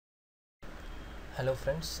Hello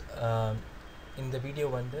friends, in the video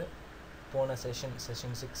வந்து போன session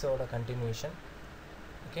 6 ஓட continuation.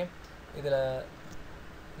 Okay, இதில்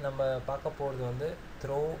நம்ம பார்க்க போகிறது வந்து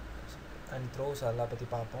throw and throws எல்லாம் பற்றி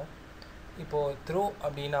பார்ப்போம். இப்போது throw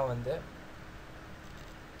அப்படின்னா வந்து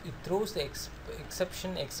it throws the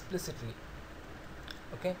exception explicitly.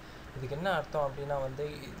 Okay, இதுக்கு என்ன அர்த்தம் அப்படின்னா வந்து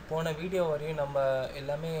போன வீடியோ வரையும் நம்ம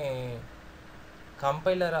எல்லாமே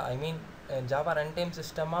கம்பைலர் ஜாவா ரன் டைம்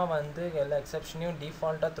சிஸ்டமாக வந்து எல்லா எக்ஸப்ஷனையும்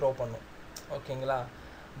டிஃபால்ட்டாக த்ரோ பண்ணும். ஓகேங்களா?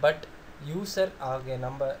 பட் யூசர் ஆகிய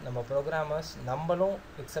நம்ம ப்ரோக்ராமர்ஸ் நம்மளும்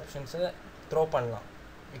எக்ஸப்ஷன்ஸை த்ரோ பண்ணலாம்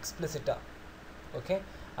எக்ஸ்பிளிசிட்டாக. ஓகே,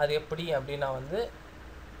 அது எப்படி அப்படின்னா வந்து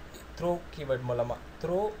த்ரோ கீவேர்ட் மூலமாக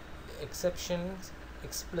throw exceptions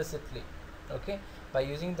explicitly. Okay, by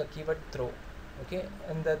using the keyword throw. Okay,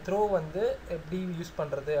 இந்த த்ரோ வந்து எப்படி யூஸ்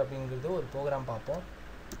பண்ணுறது அப்படிங்கிறது ஒரு ப்ரோக்ராம் பார்ப்போம்.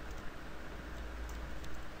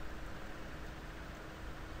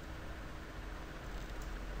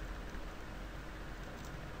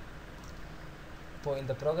 இப்போது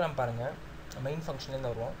இந்த ப்ரோக்ராம் பாருங்கள், மெயின் ஃபங்க்ஷன்லேருந்து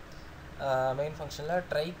வருவோம். மெயின் ஃபங்க்ஷனில்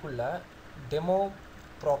ட்ரைக்குள்ளே டெமோ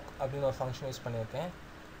ப்ராக் அப்படின்னு ஒரு ஃபங்க்ஷன் யூஸ் பண்ணியிருக்கேன்.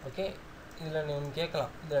 ஓகே, இதில் நீங்கள்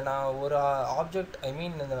கேட்கலாம், இதில் நான் ஒரு ஆப்ஜெக்ட்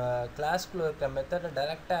இந்த கிளாஸ்க்குள்ளே இருக்கிற மெத்தடை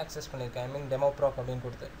டைரெக்டாக ஆக்சஸ் பண்ணியிருக்கேன். டெமோ ப்ராக் அப்படின்னு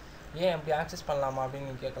கொடுத்து ஏன் அப்படி ஆக்சஸ் பண்ணலாமா அப்படின்னு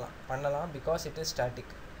நீங்கள் கேட்கலாம். பண்ணலாம், பிகாஸ் இட் இஸ்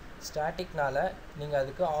ஸ்டாட்டிக்னால நீங்கள்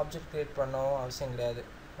அதுக்கு ஆப்ஜெக்ட் க்ரியேட் பண்ணவும் அவசியம் கிடையாது.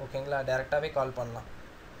 ஓகேங்களா? டைரெக்டாகவே கால் பண்ணலாம்.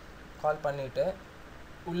 கால் பண்ணிவிட்டு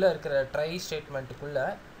உள்ளே இருக்கிற try ஸ்டேட்மெண்ட்டுக்குள்ளே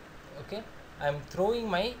okay I am throwing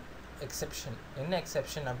my exception. என்ன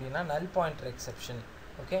எக்ஸெப்ஷன் அப்படின்னா நல் பாயிண்டர் எக்ஸெப்ஷன்.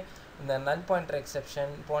 ஓகே, இந்த நல் பாயிண்டர்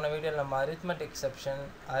எக்ஸெப்ஷன் போன வீடியோவில் நம்ம arithmetic exception,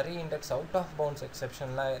 array index, out of pounds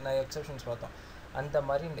எக்ஸெப்ஷன்லாம் நான் எக்ஸெப்ஷன்ஸ் பார்த்தோம். அந்த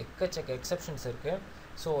மாதிரி இந்த எக்கச்சக்க எக்ஸெப்ஷன்ஸ் இருக்குது.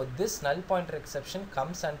 ஸோ திஸ் நல் pointer exception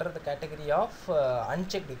comes under the category of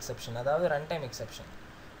அன்செக்ட் exception, அதாவது run time exception.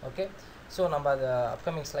 Okay, so நம்ம அதை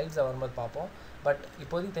அப்கமிங் ஸ்லைட்ஸில் வரும்போது பார்ப்போம். பட்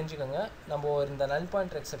இப்போதைக்கு தெரிஞ்சுக்கோங்க, நம்ம இந்த நல்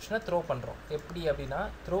பாயிண்டர் எக்ஸெப்ஷனை த்ரோ பண்ணுறோம். எப்படி அப்படின்னா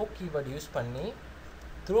த்ரோ கீவேர்ட் யூஸ் பண்ணி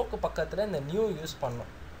த்ரோக்கு பக்கத்தில் இந்த நியூ யூஸ் பண்ணோம்.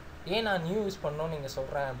 ஏன் நான் நியூ யூஸ் பண்ணோன்னு நீங்கள்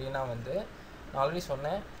சொல்கிறேன் அப்படின்னா வந்து நான் ஆல்ரெடி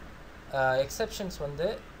சொன்னேன், எக்ஸெப்ஷன்ஸ் வந்து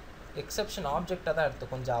எக்ஸெப்ஷன் ஆப்ஜெக்டாக தான்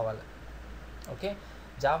எடுத்துக்கும் ஜாவாவில். ஓகே,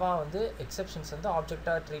 ஜாவா வந்து எக்ஸெப்ஷன்ஸ் வந்து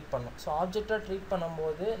ஆப்ஜெக்டாக ட்ரீட் பண்ணணும். ஸோ ஆப்ஜெக்டாக ட்ரீட்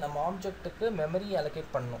பண்ணும்போது நம்ம ஆப்ஜெக்ட்டுக்கு மெமரி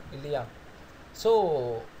அலோகேட் பண்ணணும் இல்லையா? So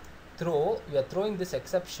you are throwing this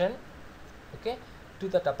exception okay to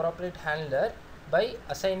that appropriate handler by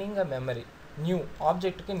assigning a memory new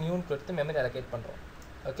object க்கு new ன்னு கொடுத்து memory allocate பண்றோம்.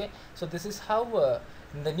 okay, so this is how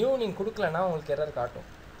இந்த new நீங்க கொடுக்கலனா உங்களுக்கு எரர் காட்டும்.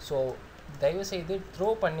 ஸோ தயவு செய்து த்ரோ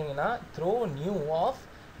பண்ணீங்கன்னா த்ரோ நியூ ஆஃப்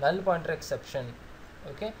நல் பாயிண்டர் எக்ஸெப்ஷன்.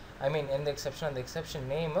 ஓகே, எந்த எக்ஸெப்ஷன், அந்த எக்ஸெப்ஷன்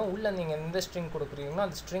நேம் உள்ள நீங்கள் எந்த ஸ்ட்ரிங் கொடுக்குறீங்களோ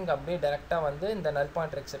அந்த ஸ்ட்ரிங் அப்படியே டேரெக்டாக வந்து இந்த நல்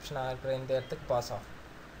பாயிண்டர் எக்ஸெப்ஷனாக இருக்கிற இந்த இடத்துக்கு பாஸ் ஆகும்.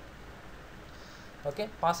 ஓகே,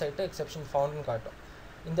 பாஸ் ஆகிட்டு எக்ஸெப்ஷன் ஃபவுண்டுன்னு காட்டும்.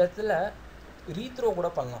 இந்த இடத்துல ரீத்ரோ கூட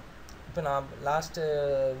பண்ணலாம். இப்போ நான் லாஸ்ட்டு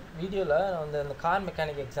வீடியோவில் வந்து அந்த கார்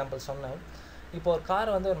மெக்கானிக் எக்ஸாம்பிள் சொன்னேன். இப்போ ஒரு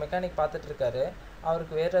கார் வந்து ஒரு மெக்கானிக் பார்த்துட்ருக்காரு,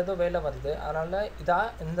 அவருக்கு வேறு ஏதோ வேலை வருது.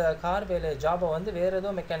 அதனால் இந்த கார் வேலை ஜாபை வந்து வேறு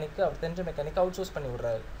ஏதோ மெக்கானிக்கு, அவர் தெரிஞ்ச மெக்கானிக்கு அவுட் சோர்ஸ் பண்ணி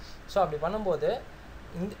விட்றாரு. ஸோ அப்படி பண்ணும்போது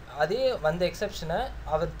அதே வந்த எக்ஸெப்ஷனை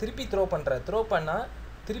அவர் திருப்பி த்ரோ பண்ணால்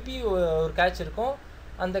திருப்பி ஒரு கேட்ச் இருக்கும்.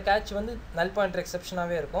 அந்த கேட்ச் வந்து நல் பாயிண்டர்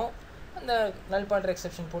எக்ஸெப்ஷனாகவே இருக்கும். அந்த நல் பாயிண்டர்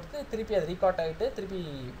எக்ஸெப்ஷன் பொறுத்து திருப்பி அது ரீகார்ட் ஆகிட்டு திருப்பி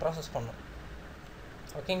ப்ராசஸ் பண்ணும்.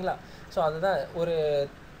 ஓகேங்களா? ஸோ அதுதான் ஒரு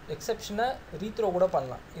எக்ஸெப்ஷனை ரீத்ரோ கூட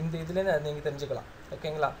பண்ணலாம். இந்த இதுலேருந்து அது நீங்கள் தெரிஞ்சுக்கலாம்.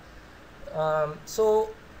 ஓகேங்களா? ஸோ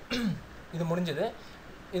இது முடிஞ்சது.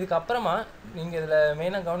 இதுக்கப்புறமா நீங்கள் இதில்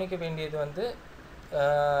மெயினாக கவனிக்க வேண்டியது வந்து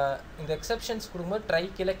இந்த எக்ஸெப்ஷன்ஸ் கொடுக்கும்போது ட்ரை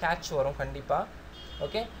கீழே கேட்ச் வரும் கண்டிப்பாக.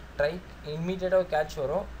 ஓகே, ட்ரை இம்மீடியட்டாக கேட்ச்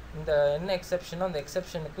வரும். இந்த என்ன எக்ஸெப்ஷனோ அந்த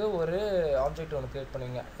எக்ஸெப்ஷனுக்கு ஒரு ஆப்ஜெக்ட் ஒன்று க்ரியேட்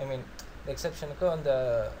பண்ணுவீங்க. இந்த எக்ஸெப்ஷனுக்கு அந்த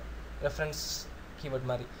ரெஃபரன்ஸ் கீவேர்ட்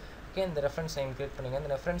மாதிரி. ஓகே, இந்த ரெஃபரன்ஸ் நேம் க்ரியேட் பண்ணுவீங்க.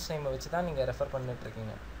 அந்த ரெஃபரன்ஸ் நேமை வச்சு தான் நீங்கள் ரெஃபர்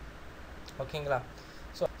பண்ணிட்டுருக்கீங்க. ஓகேங்களா?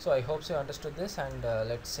 So I hopes you understood this and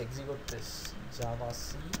let's execute this Java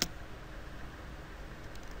C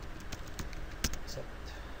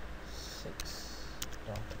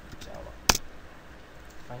java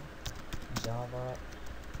fine java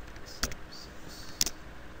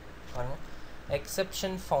பாருங்க,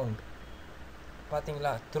 எக்ஸெப்ஷன் ஃபவுண்ட்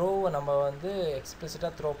பார்த்தீங்களா? த்ரோவை நம்ம வந்து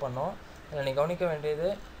எக்ஸ்பிளிசிட்டாக த்ரோ பண்ணோம். இதில் நீங்கள் கவனிக்க வேண்டியது,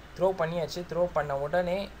 த்ரோ பண்ணியாச்சு. த்ரோ பண்ண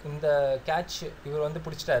உடனே இந்த கேட்ச் இவர் வந்து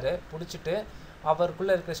பிடிச்சிட்டு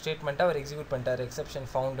அவருக்குள்ளே இருக்கிற ஸ்டேட்மெண்ட்டை அவர் எக்ஸிக்யூட் பண்ணிட்டார். எக்ஸெப்ஷன்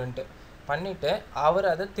ஃபவுண்டுன்ட்டு பண்ணிவிட்டு அவர்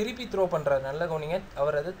அதை திருப்பி த்ரோ பண்ணுறாரு. நல்ல கவனிங்க,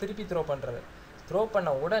 அவர் அதை திருப்பி த்ரோ பண்ணுறாரு. த்ரோ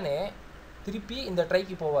பண்ண உடனே திருப்பி இந்த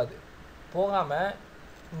ட்ரைக்கு போகாமல்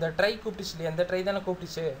இந்த ட்ரை கூப்பிட்டுச்சு இல்லையா, இந்த ட்ரை தானே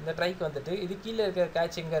கூப்பிட்டுச்சு, இந்த ட்ரைக்கு வந்துட்டு இது கீழே இருக்கிற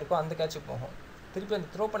கேட்ச் எங்கே இருக்கோ அந்த கேட்சுக்கு போகும். திருப்பி அந்த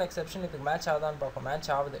த்ரோ பண்ண எக்ஸெப்ஷன் இதுக்கு மேட்ச் ஆகுதான்னு பார்க்கும். மேட்ச்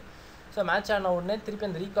ஆகுது. ஸோ மேட்ச் ஆன உடனே திருப்பி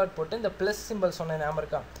அந்த ரீகார்ட் போட்டு இந்த ப்ளஸ் சிம்பிள் சொன்ன ஞாபகம்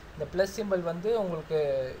இருக்கா, இந்த ப்ளஸ் சிம்பிள் வந்து உங்களுக்கு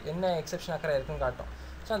என்ன எக்ஸெப்ஷன் அக்கறை இருக்குன்னு காட்டும்.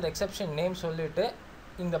 ஸோ அந்த எக்ஸெப்ஷன் நேம் சொல்லிவிட்டு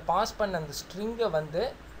இங்கே பாஸ் பண்ண அந்த ஸ்ட்ரிங்கை வந்து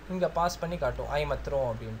இங்கே பாஸ் பண்ணி காட்டும் ஐ எம் a throw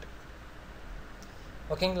அப்படின்ட்டு.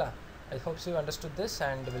 ஓகேங்களா? ஐ hopes you understood this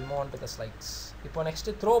and will move on to the slides. இப்போ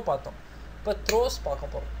நெக்ஸ்ட்டு த்ரோ பார்த்தோம். இப்போ த்ரோஸ்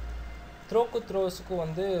பார்க்க போகிறோம். த்ரோஸுக்கும்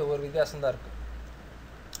வந்து ஒரு வித்தியாசம் தான் இருக்குது.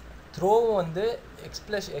 த்ரோ வந்து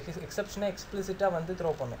எக்ஸெப்ஷனை எக்ஸ்பிளிசிட்டாக வந்து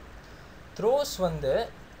த்ரோ பண்ணும். த்ரோஸ் வந்து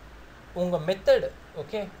உங்கள் மெத்தடு,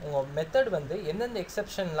 ஓகே, உங்கள் மெத்தட் வந்து எந்தெந்த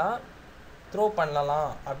எக்ஸெப்ஷன்லாம் த்ரோ பண்ணலாம்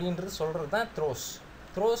அப்படின்றது சொல்கிறது தான்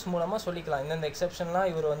த்ரோஸ் மூலமாக சொல்லிக்கலாம். இந்தந்த எக்ஸெப்ஷன்லாம்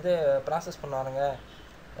இவர் வந்து ப்ராசஸ் பண்ணுவாருங்க,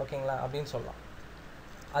 ஓகேங்களா, அப்படின்னு சொல்லலாம்.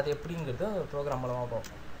 அது எப்படிங்கிறது ப்ரோக்ராம் மூலமாக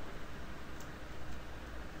பார்ப்போம்.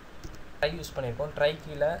 ட்ரை யூஸ் பண்ணியிருக்கோம். ட்ரை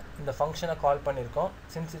கீழே இந்த ஃபங்க்ஷனை கால் பண்ணியிருக்கோம்.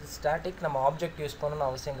 சின்ஸ் இது ஸ்டாட்டிக் நம்ம ஆப்ஜெக்ட் யூஸ் பண்ணணும்னு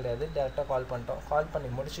அவசியம் கிடையாது, டேரெக்டாக கால் பண்ணிட்டோம். கால் பண்ணி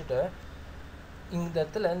முடிச்சுட்டு இந்த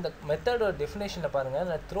இடத்துல இந்த மெத்தடோட டெஃபினேஷனில் பாருங்கள்,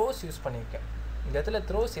 நான் த்ரோஸ் யூஸ் பண்ணியிருக்கேன். இந்த இடத்துல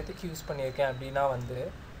த்ரோஸ் எதுக்கு யூஸ் பண்ணியிருக்கேன் அப்படின்னா வந்து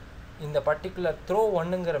இந்த பர்டிகுலர் த்ரோ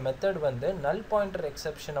ஒன்னுங்கிற மெத்தட் வந்து நல் பாயிண்டர்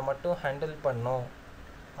எக்ஸெப்ஷனை மட்டும் ஹேண்டில் பண்ணும்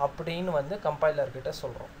அப்படின்னு வந்து கம்பைலர்கிட்ட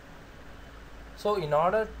சொல்கிறோம். So in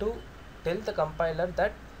order to tell the compiler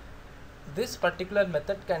that this particular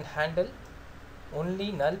method can handle only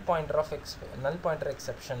null pointer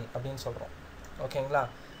exception அப்படின்னு சொல்கிறோம். ஓகேங்களா?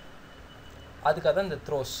 அதுக்காக தான் இந்த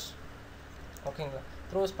த்ரோஸ். ஓகேங்களா?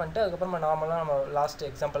 த்ரோஸ் பண்ணிட்டு அதுக்கப்புறமா நார்மலாக நம்ம லாஸ்ட்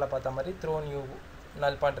எக்ஸாம்பிளில் பார்த்த மாதிரி throw new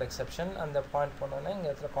null pointer exception அந்த பாயிண்ட் பண்ணோன்னா இங்கே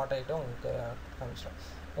இடத்துல காட் ஆகிட்டு உங்களுக்கு காமிச்சிடும்.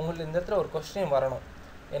 உங்களுக்கு இந்த இடத்துல ஒரு கொஸ்டின் வரணும்.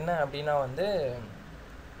 என்ன அப்படின்னா வந்து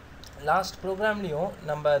லாஸ்ட் ப்ரோக்ராம்லேயும்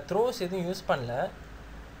நம்ம த்ரோஸ் எதுவும் யூஸ் பண்ணல,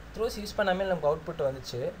 த்ரோஸ் யூஸ் பண்ணாமல் நமக்கு அவுட்புட்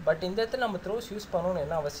வந்துச்சு. பட் இந்த இடத்துல நம்ம த்ரோஸ் யூஸ் பண்ணணும்னு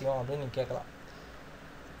என்ன அவசியம் அப்படின்னு நீங்கள் கேட்கலாம்.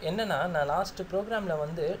 என்னென்னா நான் லாஸ்ட்டு ப்ரோக்ராமில்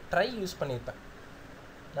வந்து ட்ரை யூஸ் பண்ணியிருப்பேன்.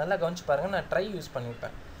 நல்லா கவனிச்சு பாருங்கள், நான் ட்ரை யூஸ்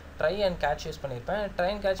பண்ணியிருப்பேன். ட்ரை அண்ட் கேட்ச் யூஸ் பண்ணியிருப்பேன். ட்ரை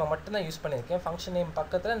அண்ட் கேட்ச் மட்டும்தான் யூஸ் பண்ணியிருக்கேன். ஃபங்க்ஷன் நேம்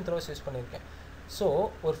பக்கத்தில் நான் த்ரோஸ் யூஸ் பண்ணியிருக்கேன். ஸோ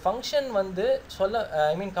ஒரு ஃபங்க்ஷன் வந்து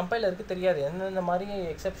கம்பைலருக்கு தெரியாது எந்தெந்த மாதிரி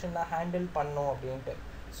எக்ஸெப்ஷனாக ஹேண்டில் பண்ணணும் அப்படின்ட்டு.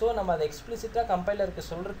 ஸோ நம்ம அதை எக்ஸ்பிளிசிட்டாக கம்பைலருக்கு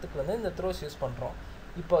சொல்கிறதுக்கு வந்து இந்த த்ரோஸ் யூஸ் பண்ணுறோம்.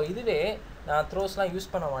 இப்போ இதுவே நான் த்ரோஸ்லாம் யூஸ்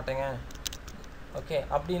பண்ண மாட்டேங்க, ஓகே,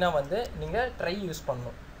 அப்படின்னா வந்து நீங்கள் ட்ரை யூஸ்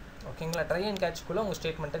பண்ணணும். ஓகேங்களா? ட்ரை அண்ட் கேட்ச்குள்ளே உங்கள்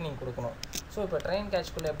ஸ்டேட்மெண்ட்டை நீங்கள் கொடுக்கணும். ஸோ இப்போ ட்ரை அண்ட்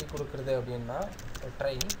கேட்ச்குள்ளே எப்படி கொடுக்குறது அப்படின்னா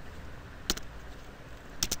ட்ரை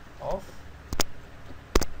ஆஃப்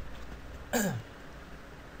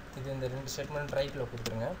இது இந்த ரெண்டு ஸ்டேட்மெண்ட் ட்ரைக்குள்ளே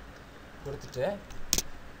கொடுத்துருங்க. கொடுத்துட்டு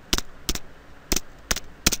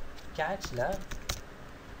கேட்ச்சில்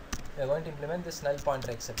we are going to implement this null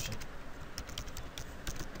pointer exception.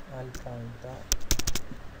 Null pointer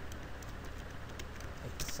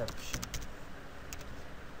exception.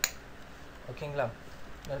 ஓகேங்களா?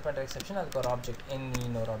 null pointer exception அதுக்கு ஒரு ஆப்ஜெக்ட்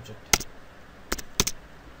n ஒரு object.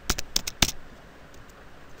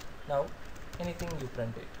 Now anything you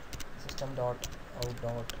print it. System dot out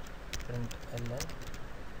dot print ln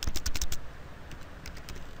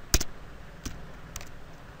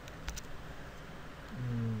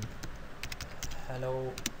hello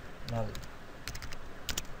null.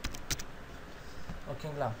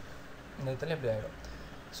 ஓகேங்களா? இந்த இடத்துல இப்படி ஆகிடும்.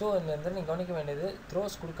 So இந்த இடத்துல நீங்கள் கவனிக்க வேண்டியது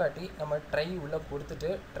த்ரோஸ் கொடுக்காட்டி நம்ம ட்ரை உள்ளே கொடுத்துட்டு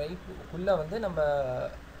ட்ரைக்குள்ளே வந்து நம்ம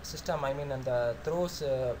சிஸ்டம் அந்த த்ரோஸ்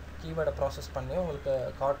கீவேர்டை ப்ராசஸ் பண்ணி உங்களுக்கு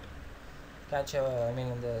கேட்சை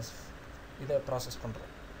இந்த இதை ப்ராசஸ்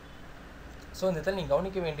பண்ணுறோம். ஸோ இந்த இடத்துல நீங்கள்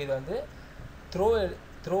கவனிக்க வேண்டியது வந்து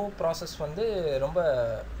த்ரோ ப்ராசஸ் வந்து ரொம்ப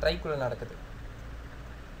ட்ரைக்குள்ளே நடக்குது.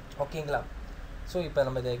 ஓகேங்களா? ஸோ இப்போ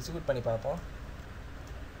நம்ம இதை எக்ஸிக்யூட் பண்ணி பார்ப்போம்.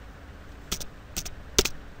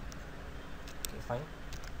 Okay fine.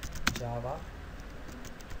 ஜாவா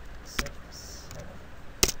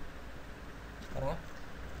பாருங்க,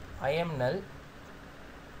 ஐ எம் நல்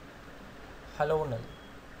ஹலோ நல்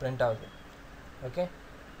பிரிண்ட் ஆகுது. Okay,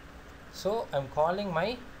 so I am calling my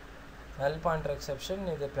null pointer exception,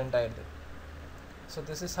 இது பிரிண்ட் ஆகிடுது. So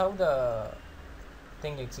this is how the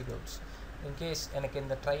thing executes. In case எனக்கு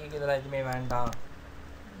இந்த ட்ரை இதெல்லாம் எதுவுமே வேண்டாம்,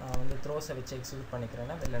 நான் வந்து த்ரோஸை வச்சு execute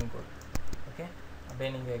பண்ணிக்கிறேன்னா well and good. Okay,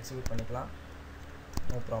 அப்படியே நீங்கள் எக்ஸிக்யூட் பண்ணிக்கலாம்,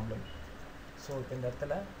 நோ ப்ராப்ளம். ஸோ இப்போ இந்த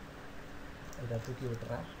இடத்துல இதை தூக்கி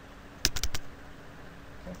விட்டுறேன்.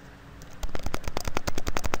 ஓகே,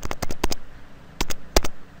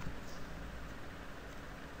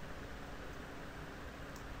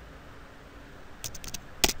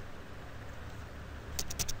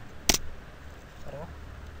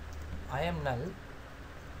 ஐ எம் நல்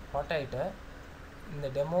வாட் ஆகிட்டு இந்த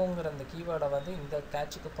டெமோங்கிற அந்த கீவேர்டை வந்து இந்த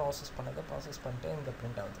கேட்சுக்கு ப்ராசஸ் பண்ணிட்டு இங்கே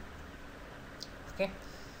பிரிண்ட் ஆகுது. ஓகே,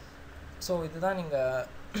 ஸோ இதுதான் நீங்கள்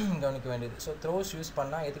கவனிக்க வேண்டியது. ஸோ த்ரோஸ் யூஸ்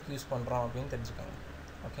பண்ணால் எதுக்கு யூஸ் பண்ணுறோம் அப்படின்னு தெரிஞ்சுக்கோங்க.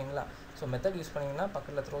 ஓகேங்களா? ஸோ மெத்தட் யூஸ் பண்ணிங்கன்னா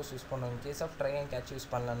பக்கத்தில் த்ரோஸ் யூஸ் பண்ணணும். In case of try and catch use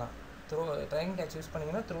பண்ணலன்னா ட்ரைங் கேட்ச் யூஸ்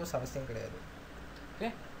பண்ணிங்கன்னா த்ரோஸ் அவசியம் கிடையாது. Okay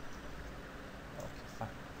okay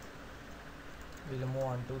fine. we'll move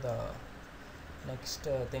on to the next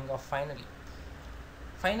thing of finally.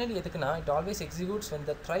 Finally எதுக்குன்னா it always executes when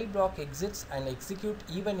the try block exits and execute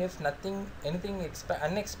even if anything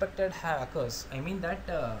unexpected occurs. I mean that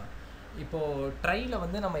இப்போது ட்ரையில்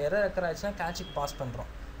வந்து நம்ம error occur ஆச்சுன்னா கேட்சுக்கு pass பண்ணுறோம்.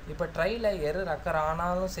 இப்போ ட்ரையில் error occur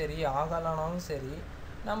ஆனாலும் சரி ஆகலானாலும் சரி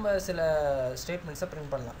நம்ம சில ஸ்டேட்மெண்ட்ஸை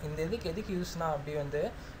பிரிண்ட் பண்ணலாம். இந்த எதுக்கு யூஸ்னால் அப்படி வந்து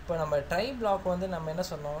இப்போ நம்ம ட்ரை பிளாக் வந்து நம்ம என்ன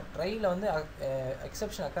சொன்னோம், ட்ரையில் வந்து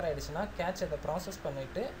எக்ஸப்ஷன் அக்கர் ஆகிடுச்சுன்னா கேட்ச் அதை ப்ராசஸ்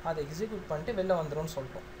பண்ணிவிட்டு அதை எக்ஸிக்யூட் பண்ணிட்டு வெளில வந்துடும்னு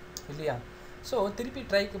சொல்லிட்டோம் இல்லையா. ஸோ திருப்பி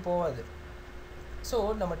ட்ரைக்கு போகாது. ஸோ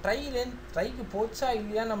நம்ம ட்ரைக்கு போச்சா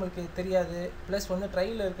இல்லையா நம்மளுக்கு தெரியாது. ப்ளஸ் வந்து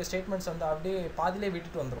ட்ரையில் இருக்க ஸ்டேட்மெண்ட்ஸ் வந்து அப்படியே பாதிலே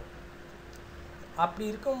விட்டுட்டு வந்துடும். அப்படி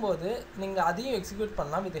இருக்கும்போது நீங்கள் அதையும் எக்ஸிக்யூட்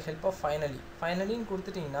பண்ணலாம் வித் ஹெல்ப் ஆஃப் ஃபைனலின்னு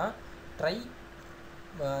கொடுத்துட்டிங்கன்னா ட்ரை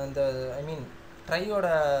இந்த ட்ரையோட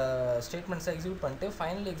ஸ்டேட்மெண்ட்ஸை எக்ஸிக்யூட் பண்ணிட்டு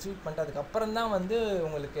ஃபைனலி எக்ஸிக்யூட் பண்ணிட்டு அதுக்கப்புறம் தான் வந்து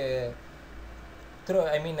உங்களுக்கு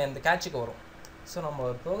இந்த கேட்சுக்கு வரும். ஸோ நம்ம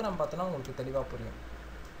ஒரு ப்ரோக்ராம் பார்த்தோன்னா உங்களுக்கு தெளிவாக புரியும்.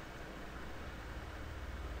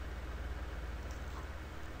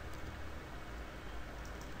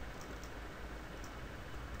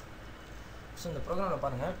 ஸோ இந்த ப்ரோக்ராமில்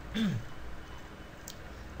பாருங்கள்,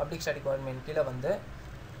 பப்ளிக் ஸ்டாட்டிக் வாய்ட் மெயின் கீழே வந்து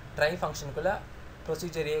try ஃபங்க்ஷனுக்குள்ளே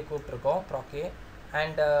ப்ரொசீஜரையே கூப்பிட்ருக்கோம் ப்ராக்கே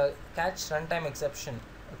and catch run time exception.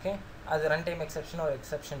 Okay அது ரன் டைம் எக்ஸப்ஷன் ஒரு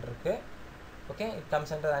எக்ஸப்ஷன் இருக்குது. Okay it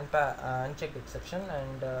comes under அன்செக்ட் exception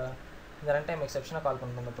and இந்த ரன் டைம் எக்ஸப்ஷனை கால்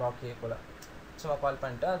பண்ணுறோம் இந்த ப்ராக்கே கூட. சும்மா கால்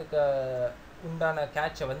பண்ணிட்டு அதுக்கு உண்டான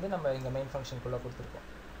கேட்சை வந்து நம்ம இந்த மெயின் ஃபங்க்ஷனுக்குள்ளே கொடுத்துருக்கோம்.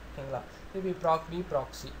 ஓகேங்களா. இது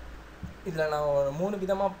ப்ராக்ஸி. இதில் நான் ஒரு 3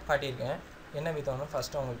 விதமாக காட்டியிருக்கேன். என்ன விதம்னு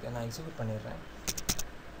ஃபஸ்ட்டு உங்களுக்கு நான் எக்ஸிக்யூட் பண்ணிடுறேன்.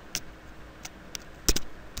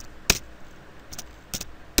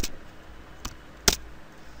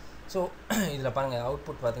 ஸோ இதில் பாருங்கள்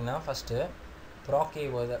அவுட்புட் பார்த்திங்கன்னா ஃபஸ்ட்டு ப்ராக்கே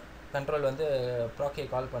கண்ட்ரோல் வந்து ப்ராக்கே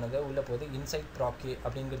கால் பண்ணது உள்ளே போகுது இன்சைட் ப்ராக்கே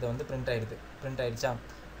அப்படிங்கிறது வந்து பிரிண்ட் ஆகிடுச்சா.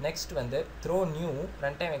 நெக்ஸ்ட் வந்து throw new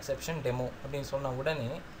run time exception demo அப்படின்னு சொன்ன உடனே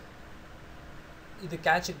இது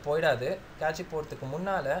கேட்சுக்கு போயிடாது. கேட்சுக்கு போகிறதுக்கு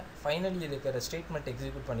முன்னால் ஃபைனலி இருக்கிற ஸ்டேட்மெண்ட்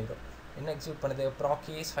எக்ஸிக்யூட் பண்ணிடும். என்ன எக்ஸிக்யூட் பண்ணுது,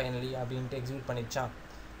 ப்ராக்கேஸ் ஃபைனலி அப்படின்ட்டு எக்ஸிக்யூட்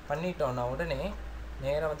பண்ணிட்டோன்னா உடனே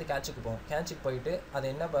நேராக வந்து கேட்சுக்கு போகும். கேட்சுக்கு போயிட்டு அது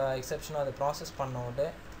என்ன எக்ஸப்ஷனோ அதை ப்ராசஸ்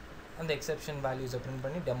பண்ணோட அந்த எக்ஸப்ஷன் வேல்யூஸை பிரிண்ட்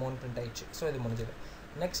பண்ணி டெமோன்னு பிரிண்ட் ஆகிடுச்சு. ஸோ இது முடிஞ்சது.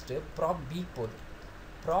 நெக்ஸ்ட்டு ப்ராக் பி போகுது.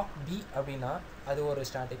 ப்ராக் பி அப்படின்னா அது ஒரு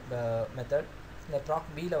ஸ்டாட்டிக் மெத்தட். இந்த ப்ராக்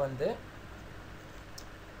பியில் வந்து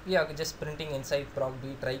we are just printing inside proc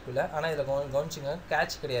b ட்ரைக்குள்ளே. ஆனால் இதில் கவனிச்சிங்க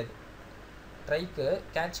கேட்ச் கிடையாது, ட்ரைக்கு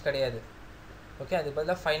கேட்ச் கிடையாது. ஓகே அது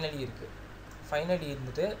பதிலாக ஃபைனலி இருக்குது. ஃபைனலி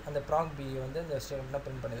இருந்துட்டு அந்த ப்ராக் பி வந்து இந்த ஸ்டேட்மெண்ட்டாக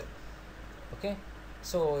பிரிண்ட் பண்ணுது. ஓகே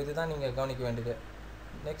ஸோ இதுதான் நீங்கள் கவனிக்க வேண்டியது.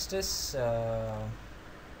 நெக்ஸ்ட் இஸ்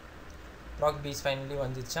ப்ராக் பிஸ் ஃபைனலி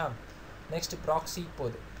வந்துச்சா. நெக்ஸ்ட் ப்ராக்ஸிக்கு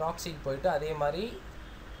போகுது. ப்ராக்ஸிக்கு போயிட்டு அதே மாதிரி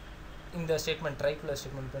இந்த ஸ்டேட்மெண்ட் ட்ரைக்குள்ளே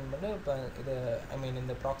ஸ்டேட்மெண்ட் பிரிண்ட் பண்ணி இப்போ இது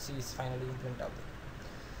இந்த ப்ராக்ஸி இஸ் ஃபைனலி பிரிண்ட் ஆகுது.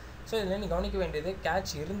 ஸோ இதில் நீங்கள் கவனிக்க வேண்டியது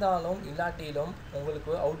கேட்ச் இருந்தாலும் இல்லாட்டிலும்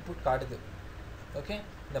உங்களுக்கு அவுட்புட் காட்டுது. ஓகே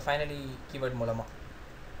இந்த ஃபைனலி கீவேர்ட் மூலமாக.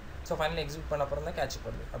 ஸோ ஃபைனலி எக்ஸிக்யூட் பண்ண அப்புறம் தான் கேட்ச்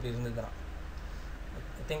போடுது. அப்படி இருந்ததுதான்.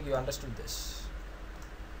 I think you understood this.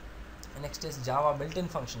 Next is Java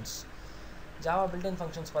built-in functions. Java built-in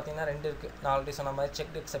functions பார்த்தீங்கன்னா 2 இருக்குது. நான் ஆல்ரெடி சொன்ன மாதிரி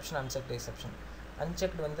checked exception unchecked exception.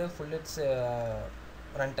 Unchecked வந்து full it's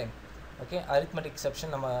run time. Okay arithmetic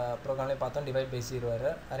exception நம்ம ப்ரோக்ராம்லேயே பார்த்தோம். Divide by 0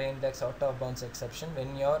 error, array index out of pounds exception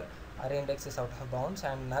when your array index is out of pounds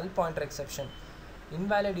and நல் pointer exception,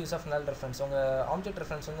 invalid use of நல் reference. உங்கள் object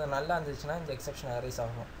reference வந்து நல்லா இருந்துச்சுன்னா இந்த exception arise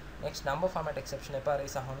ஆகும். நெக்ஸ்ட் நம்பர் ஃபார்மேட் எக்ஸப்ஷன் எப்போ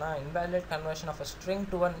arise ஆகும்னா invalid conversion of a string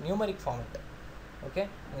to one numeric format. Okay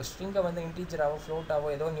உங்கள் ஸ்ட்ரிங்கை வந்து இன்டீஜராகவோ ஃப்ளோட்டாவோ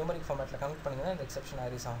ஏதோ நியூமரிக் ஃபார்மேட்டில் கனெக்ட் பண்ணிங்கன்னா இந்த எக்ஸப்ஷன்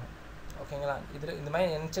அரைஸ் ஆகும். ஓகேங்களா. இதில் இந்த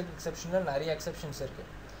மாதிரி அன்செக்ட் எக்ஸப்ஷனில் நிறைய எக்ஸப்ஷன்ஸ் இருக்குது.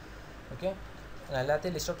 ஓகே நான்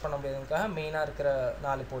எல்லாத்தையும் லிஸ்ட் அவுட் பண்ண முடியாதுக்காக மெயினாக இருக்கிற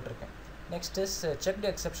 4 போட்டிருக்கேன். Next is checked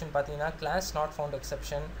exception. பார்த்தீங்கன்னா class not found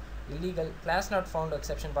exception, illegal. Class not found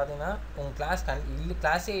exception பார்த்தீங்கன்னா உங்கள்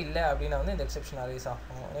கிளாஸே இல்லை அப்படின்னா வந்து இந்த எக்ஸப்ஷன் அரைஸ்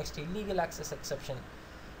ஆகும். Next illegal access exception.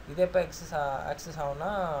 இது எப்போ ஆக்சஸ்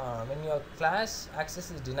ஆகும்னா when your class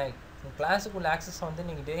access is denied. உங்கள் கிளாஸுக்குள்ள ஆக்சஸ் வந்து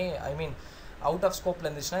நீங்கள் அவுட் ஆஃப் ஸ்கோப்பில்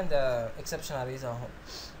இருந்துச்சுன்னா இந்த எக்ஸப்ஷன் அரைஸ் ஆகும்.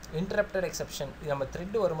 Interrupted exception. இது நம்ம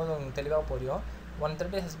த்ரெட் வரும்போது உங்களுக்கு தெளிவாக புரியும். One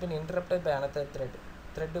thread has been interrupted by another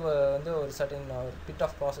thread வந்து ஒரு சர்டன் பிட்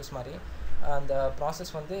ஆஃப் ப்ராசஸ் மாதிரி அந்த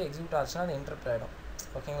ப்ராசஸ் வந்து எக்ஸிக்யூட் ஆச்சுன்னா அது இன்டரப்ட் ஆகிடும்.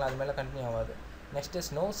 ஓகேங்களா. அது மேலே கண்டினியூ ஆகாது. Next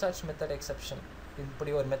is no search method exception.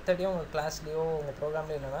 இப்படி ஒரு மெத்தடையோ உங்கள் கிளாஸ்லேயோ உங்கள்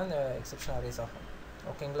ப்ரோக்ராம்லேயோ இல்லைன்னா இந்த எக்ஸப்ஷன் அரைஸ் ஆகும்.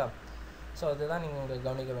 ஓகேங்களா. ஸோ அதுதான் நீங்கள்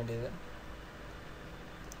கவனிக்க வேண்டியது.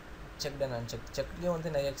 Checked and அன்செக்ட். செக்லேயும்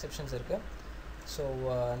வந்து நிறைய எக்ஸப்ஷன்ஸ் இருக்குது. So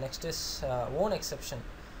next is own exception.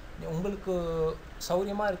 உங்களுக்கு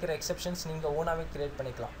சௌரியமாக இருக்கிற எக்ஸெப்ஷன்ஸ் நீங்கள் ஓனாகவே க்ரியேட்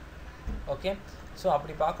பண்ணிக்கலாம். ஓகே, ஸோ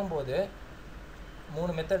அப்படி பார்க்கும்போது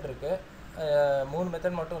 3 மெத்தட் இருக்குது. 3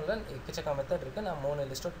 மெத்தட் மட்டும் இல்லை, எக்கச்சக்க மெத்தட் இருக்குது. நான் 3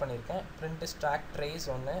 லிஸ்ட் அவுட் பண்ணியிருக்கேன். பிரிண்ட் ஸ்டாக் ட்ரேஸ்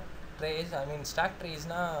ஒன்று. ட்ரேஸ் ஸ்டாக்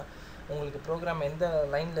ட்ரேஸ்னால் உங்களுக்கு ப்ரோக்ராம் எந்த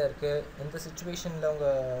லைனில் இருக்குது, எந்த சுச்சுவேஷனில்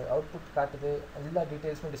உங்கள் அவுட்புட் காட்டுது, எல்லா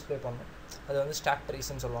டீட்டெயில்ஸுமே டிஸ்பிளே பண்ணணும். அது வந்து ஸ்டாக்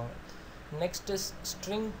ட்ரேஸ்ன்னு சொல்லுவாங்க. Next is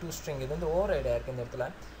string to string. இது வந்து ஓவர் ஐடியா இருக்குது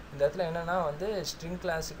இந்த இடத்துல என்னென்னா வந்து ஸ்ட்ரிங்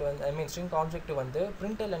கிளாஸுக்கு வந்து ஸ்ட்ரிங் ஆப்ஜெக்ட் வந்து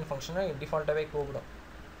பிரிண்ட் லைன் ஃபங்க்ஷனை டிஃபால்ட்டாகவே கூப்பிடும்.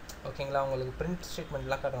 ஓகேங்களா, உங்களுக்கு பிரிண்ட்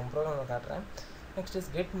ஸ்டேட்மெண்ட்லாம் காட்டுறேன், ப்ரோக்ராமில் காட்டுறேன். Next is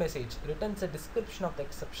get message returns a description of the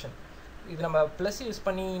exception. இது நம்ம ப்ளஸ் யூஸ்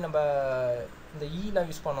பண்ணி நம்ம இந்த ஈலாம்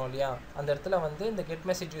யூஸ் பண்ணோம் இல்லையா, அந்த இடத்துல வந்து இந்த கெட்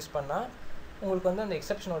மெசேஜ் யூஸ் பண்ணால் உங்களுக்கு வந்து அந்த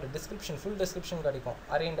எக்ஸெப்ஷனோட டிஸ்கிரிப்ஷன், ஃபுல் டிஸ்கிரிப்ஷன் கிடைக்கும்.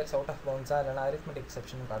 அரே இண்டெக்ஸ் அவுட் ஆஃப் பவுண்ட்ஸா இல்லைனா அரித்மெட்டிக்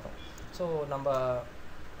எக்ஸெப்ஷன் காட்டும். ஸோ நம்ம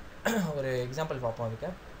ஒரு எக்ஸாம்பிள் பார்ப்போம்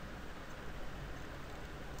அதுக்கு.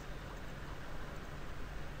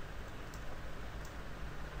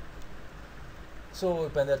 ஸோ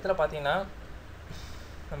இப்போ இந்த இடத்துல பார்த்தீங்கன்னா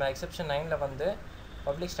நம்ம எக்ஸெப்ஷன் 9ல் வந்து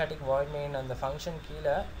பப்ளிக் ஸ்டாட்டிக் வாய்ட் மெயின் அந்த ஃபங்க்ஷன்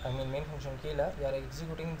கீழே மெயின் ஃபங்க்ஷன் கீழே யார்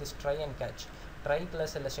executing this try and catch. Try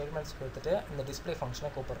plus இல்லை ஸ்டேட்மெண்ட்ஸ் கொடுத்துட்டு இந்த டிஸ்பிளே ஃபங்க்ஷனை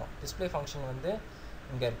கூப்பிட்றோம். டிஸ்பிளே ஃபங்க்ஷன் வந்து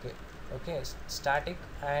இங்கே இருக்குது. ஓகே, ஸ்டாட்டிக்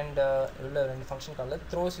அண்ட் உள்ள 2 ஃபங்க்ஷன் காலில்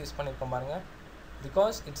த்ரோஸ் யூஸ் பண்ணியிருக்கோம் பாருங்கள்.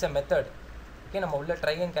 Because it's a method. Okay, நம்ம உள்ள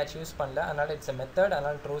ட்ரை அண்ட் கேட்ச் யூஸ் பண்ணல, அதனால் இட்ஸ் அ மெத்தட்,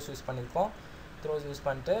 அதனால் த்ரோஸ் யூஸ் பண்ணியிருக்கோம். த்ரோஸ் யூஸ்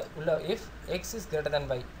பண்ணிட்டு உள்ள if X is greater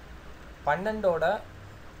than y, 12ஓட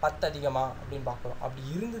 10 அதிகமாக அப்படின்னு பார்க்குறோம். அப்படி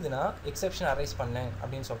இருந்ததுன்னா எக்ஸெப்ஷன் அரைஸ் பண்ணு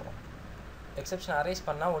அப்படின்னு சொல்கிறோம். எக்ஸெப்ஷன் அரைஸ்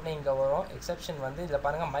பண்ணால் உடனே இங்கே வரும் எக்ஸெப்ஷன் வந்து இதில்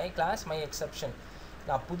பாருங்கள், மை கிளாஸ் மை எக்ஸெப்ஷன்.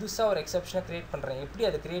 நான் புதுசாக ஒரு எக்ஸெப்ஷனை க்ரியேட் பண்ணுறேன். எப்படி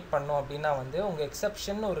அதை க்ரியேட் பண்ணோம் அப்படின்னா வந்து உங்கள்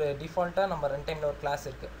எக்ஸெப்ஷன் ஒரு டிஃபால்ட்டாக நம்ம ரன் டைமில் ஒரு கிளாஸ்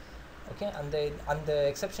இருக்குது. ஓகே, அந்த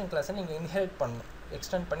எக்ஸெப்ஷன் கிளாஸை நீங்கள் இன்ஹெரிட் பண்ணணும்,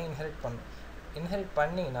 எக்ஸ்டெண்ட் பண்ணி இன்ஹெரிட் பண்ணணும். இன்ஹெரிட்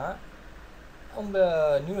பண்ணிங்கன்னா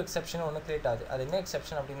உங்கள் நியூ எக்ஸெப்ஷன் ஒன்று க்ரியேட் ஆகுது. அது என்ன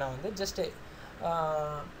எக்ஸெப்ஷன் அப்படின்னா வந்து just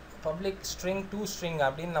public string to string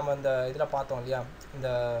அப்படின்னு நம்ம இந்த இதில் பார்த்தோம் இல்லையா, இந்த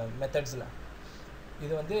மெத்தட்ஸில்.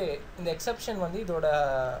 இது வந்து இந்த எக்ஸெப்ஷன் வந்து இதோட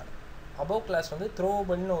அபவ் கிளாஸ் வந்து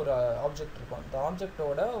த்ரோவபிள்னு ஒரு ஆப்ஜெக்ட் இருக்கும். இந்த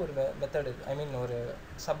ஆப்ஜெக்டோட ஒரு மெத்தட் இது, ஒரு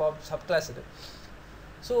சப் கிளாஸ் இது.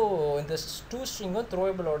 ஸோ இந்த டு ஸ்ட்ரிங்கும்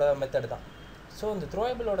த்ரோவபிளோட மெத்தட் தான். ஸோ இந்த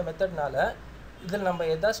த்ரோவபிளோட மெத்தட்னால இதில் நம்ம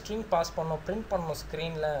எதாவது ஸ்ட்ரிங் பாஸ் பண்ணோம், பிரிண்ட் பண்ணணும்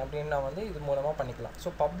ஸ்க்ரீனில் அப்படின்னா வந்து இது மூலமாக பண்ணிக்கலாம். So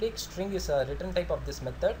public string is a return type of this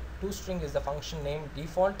method. To string is the function name,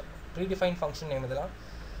 default predefine function name இதெல்லாம்.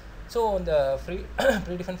 ஸோ இந்த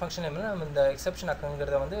ப்ரீடிஃபைன் ஃபங்க்ஷன் நேமில் நம்ம இந்த எக்ஸெப்ஷன்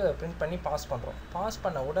அக்கங்கிறத வந்து பிரிண்ட் பண்ணி பாஸ் பண்ணுறோம். பாஸ்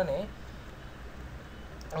பண்ண உடனே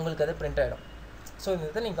உங்களுக்கு அது பிரிண்ட் ஆகிடும். ஸோ இந்த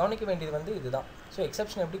இதை நீங்கள் கவனிக்க வேண்டியது வந்து இதுதான். ஸோ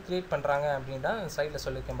எக்ஸெப்ஷன் எப்படி க்ரியேட் பண்ணுறாங்க அப்படின்னா சைடில்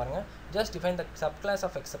சொல்லியிருக்கேன் பாருங்கள். Just define the sub clause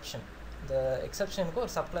of exception. இந்த எக்ஸெப்ஷனுக்கு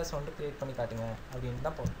ஒரு சப் கிளாஸ் வந்து க்ரியேட் பண்ணி காட்டுங்க அப்படின்னு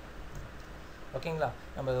தான் போதும். ஓகேங்களா,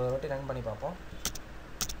 நம்ம ஒரு வாட்டி ரன் பண்ணி பார்ப்போம்.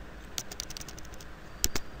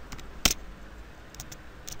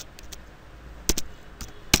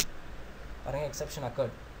 பாருங்கள், எக்ஸெப்ஷன்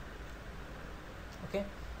அக்கர்ட். ஓகே,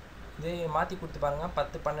 இதே மாற்றி கொடுத்து பாருங்கள்,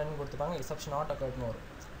 10 12 கொடுத்து பாருங்கள், எக்ஸெப்ஷன் நாட் அக்கர்ட்னு வரும்.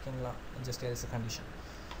 ஓகேங்களா, just else condition.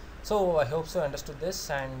 So I hope so understood this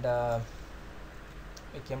and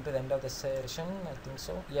we came to the end of the session. I think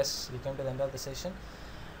so. Yes, we came to the end of the session.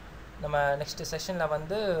 நம்ம next செஷனில்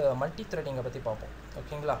வந்து multi த்ரெட்டிங்கை பற்றி பார்ப்போம்.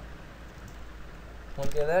 ஓகேங்களா,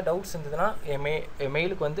 உங்களுக்கு எதாவது doubts இருந்ததுன்னா என்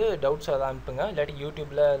மெயிலுக்கு வந்து டவுட்ஸ் எதாவது அனுப்புங்க, இல்லாட்டி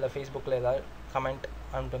யூடியூப்பில் இல்லை ஃபேஸ்புக்கில் ஏதாவது கமெண்ட்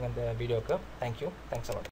அனுப்புங்க இந்த வீடியோவுக்கு. Thank you, thanks a lot.